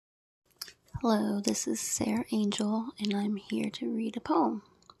Hello, this is Sarah Angel, and I'm here to read a poem.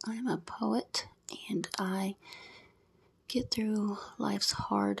 I'm a poet, and I get through life's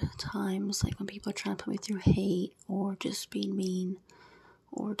hard times, like when people are trying to put me through hate or just being mean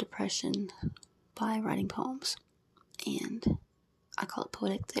or depression, by writing poems. And I call it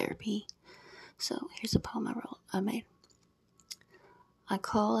poetic therapy. So here's a poem I made. I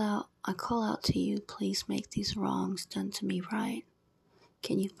call out to you, please make these wrongs done to me right.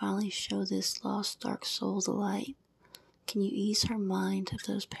 Can you finally show this lost dark soul the light? Can you ease her mind of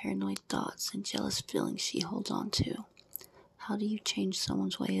those paranoid thoughts and jealous feelings she holds on to? How do you change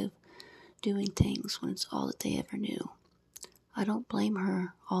someone's way of doing things when it's all that they ever knew? I don't blame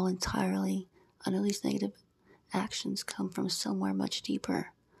her all entirely. I know these negative actions come from somewhere much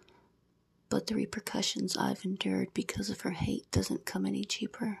deeper. But the repercussions I've endured because of her hate doesn't come any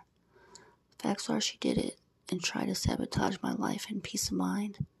cheaper. Facts are she did it and tried to sabotage my life and peace of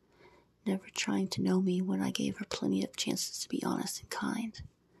mind, never trying to know me when I gave her plenty of chances to be honest and kind.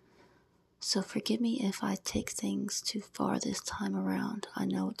 So forgive me if I take things too far this time around. I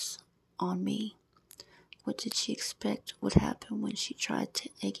know it's on me. What did she expect would happen when she tried to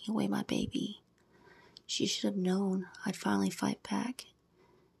taking away my baby? She should have known I'd finally fight back.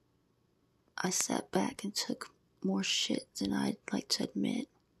 I sat back and took more shit than I'd like to admit.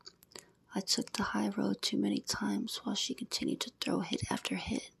 I took the high road too many times while she continued to throw hit after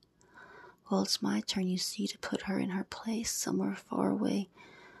hit. Well, it's my turn, you see, to put her in her place, somewhere far away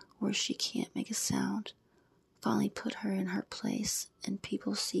where she can't make a sound. Finally put her in her place, and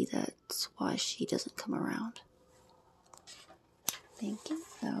people see that's why she doesn't come around. Thank you.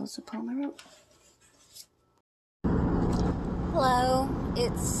 That was the poem I wrote. Hello,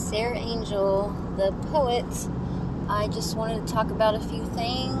 it's Sarah Angel, the poet. I just wanted to talk about a few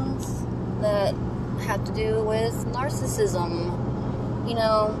things that have to do with narcissism. You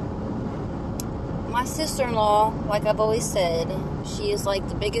know, my sister-in-law, like I've always said, she is like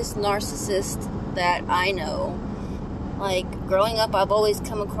the biggest narcissist that I know. Like, growing up, I've always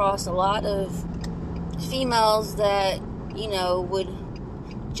come across a lot of females that, would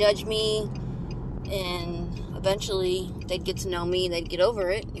judge me, and eventually they'd get to know me, they'd get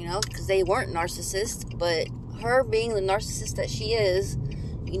over it, because they weren't narcissists. But her being the narcissist that she is,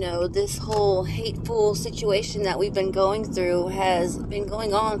 this whole hateful situation that we've been going through has been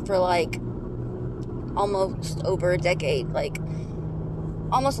going on for like almost over a decade, like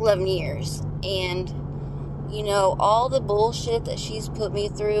almost 11 years. And all the bullshit that she's put me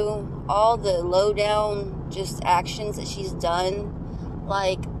through, all the low down just actions that she's done,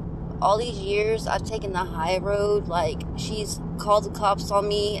 like all these years I've taken the high road. Like, she's called the cops on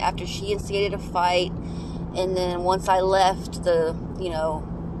me after she instigated a fight, and then once I left the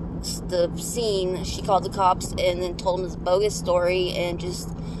scene, she called the cops and then told them this bogus story, and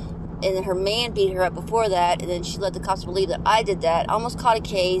then her man beat her up before that, and then she let the cops believe that I did that. I almost caught a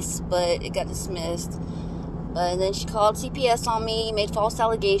case, but it got dismissed. And then she called CPS on me, made false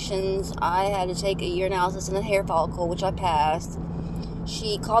allegations. I had to take a urinalysis and a hair follicle, which I passed.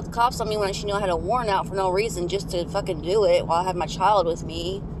 She called the cops on me when she knew I had a warrant out for no reason, just to fucking do it while I had my child with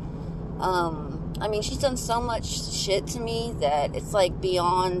me. She's done so much shit to me that it's like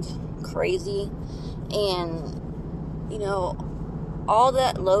beyond crazy. And, all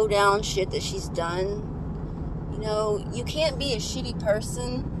that low down shit that she's done, you can't be a shitty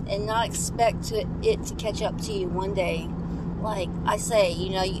person and not expect it to catch up to you one day. Like I say,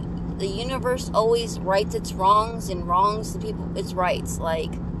 the universe always rights its wrongs, and wrongs the people its rights.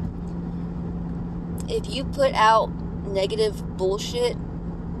 Like, if you put out negative bullshit,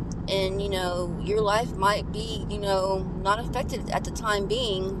 and your life might be not affected at the time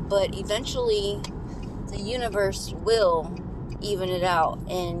being, but eventually the universe will even it out,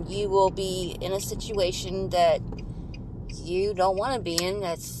 and you will be in a situation that you don't want to be in.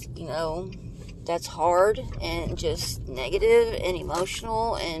 That's hard and just negative and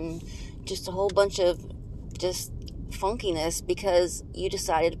emotional and just a whole bunch of just funkiness because you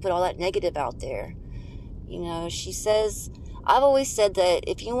decided to put all that negative out there. She says, I've always said that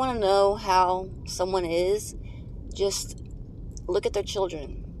if you want to know how someone is, just look at their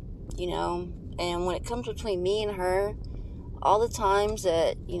children, and when it comes between me and her, all the times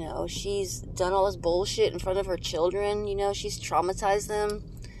that, she's done all this bullshit in front of her children, she's traumatized them.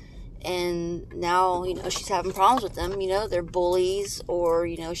 And now, she's having problems with them. They're bullies, or,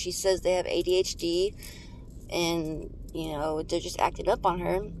 she says they have ADHD, and, they're just acting up on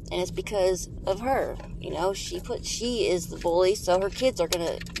her. And it's because of her. She is the bully, so her kids are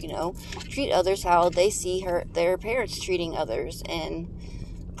going to, treat others how they see their parents treating others. And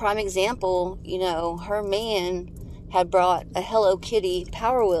prime example, her man had brought a Hello Kitty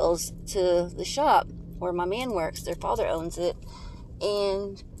Power Wheels to the shop where my man works. Their father owns it.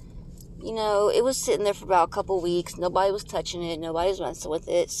 And, it was sitting there for about a couple weeks. Nobody was touching it. Nobody was messing with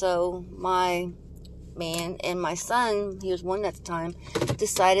it. So my man and my son, he was 1 at the time,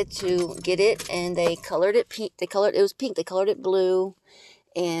 decided to get it, and they colored it pink. It was pink. They colored it blue.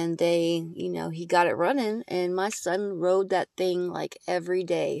 And they, he got it running, and my son rode that thing like every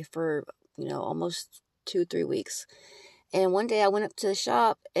day for, almost 2-3 weeks. And one day I went up to the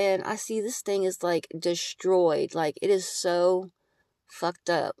shop and I see this thing is like destroyed. Like, it is so fucked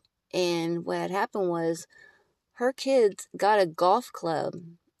up. And what had happened was her kids got a golf club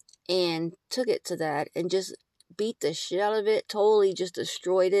and took it to that and just beat the shit out of it, totally just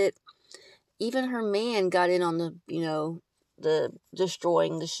destroyed it. Even her man got in on the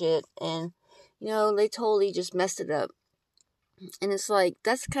destroying the shit, and they totally just messed it up. And it's like,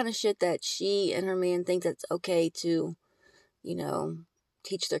 that's the kind of shit that she and her man think that's okay to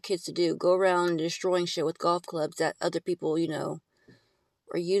teach their kids to do. Go around destroying shit with golf clubs that other people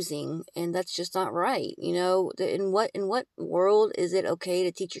are using, and that's just not right. In what world is it okay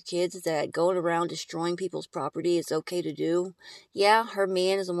to teach your kids that going around destroying people's property is okay to do? Yeah, her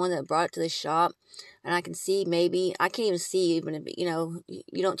man is the one that brought it to the shop, and I can see, maybe I can't even see, even if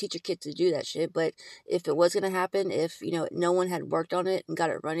you don't teach your kids to do that shit. But if it was going to happen, if no one had worked on it and got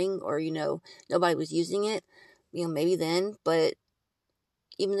it running, or nobody was using it, maybe then. But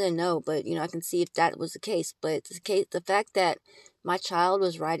even then, no. But I can see if that was the case. But the fact that my child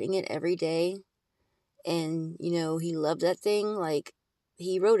was riding it every day, and he loved that thing. Like,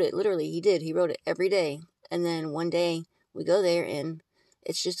 he rode it, literally, he rode it every day. And then one day we go there and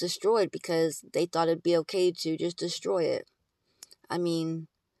it's just destroyed because they thought it'd be okay to just destroy it. I mean,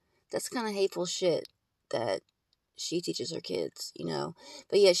 that's kind of hateful shit that she teaches her kids,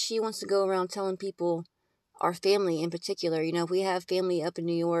 But yeah, she wants to go around telling people, our family in particular, we have family up in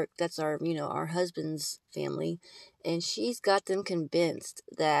New York, that's our husband's family, and she's got them convinced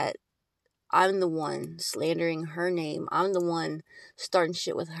that I'm the one slandering her name. I'm the one starting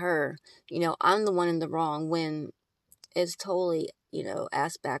shit with her. I'm the one in the wrong, when it's totally,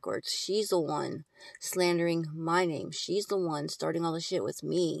 ass backwards. She's the one slandering my name. She's the one starting all the shit with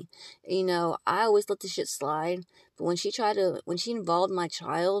me. I always let the shit slide, but when she involved my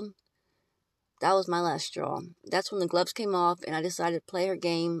child, that was my last straw. That's when the gloves came off, and I decided to play her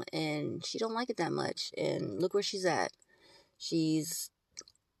game, and she don't like it that much. And look where she's at. She's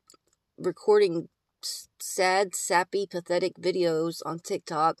recording sad, sappy, pathetic videos on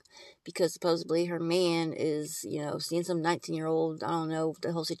TikTok because supposedly her man is, seeing some 19-year-old. I don't know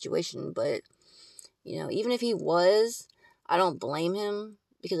the whole situation, but, even if he was, I don't blame him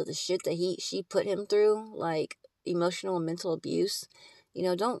because of the shit that she put him through, like emotional and mental abuse.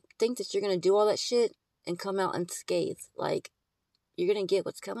 Don't think that you're going to do all that shit and come out unscathed. Like, you're going to get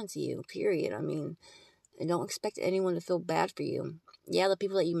what's coming to you, period. I mean, and don't expect anyone to feel bad for you. Yeah, the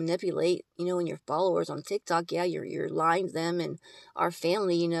people that you manipulate, and your followers on TikTok, yeah, you're lying to them, and our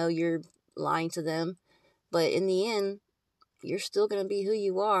family, you're lying to them. But in the end, you're still going to be who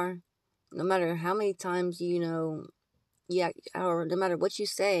you are, no matter how many times, or no matter what you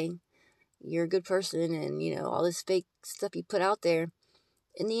say, you're a good person, and, all this fake stuff you put out there.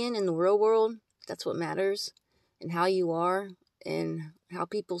 In the end, in the real world, that's what matters, and how you are, and how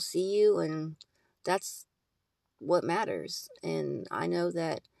people see you, and that's what matters. And I know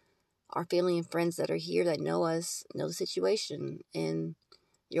that our family and friends that are here that know us know the situation, and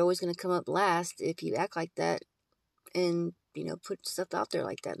you're always going to come up last if you act like that and put stuff out there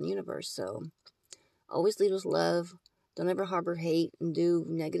like that in the universe. So always lead with love. Don't ever harbor hate and do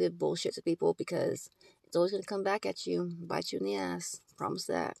negative bullshit to people, because it's always going to come back at you, bite you in the ass. Promise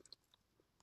that.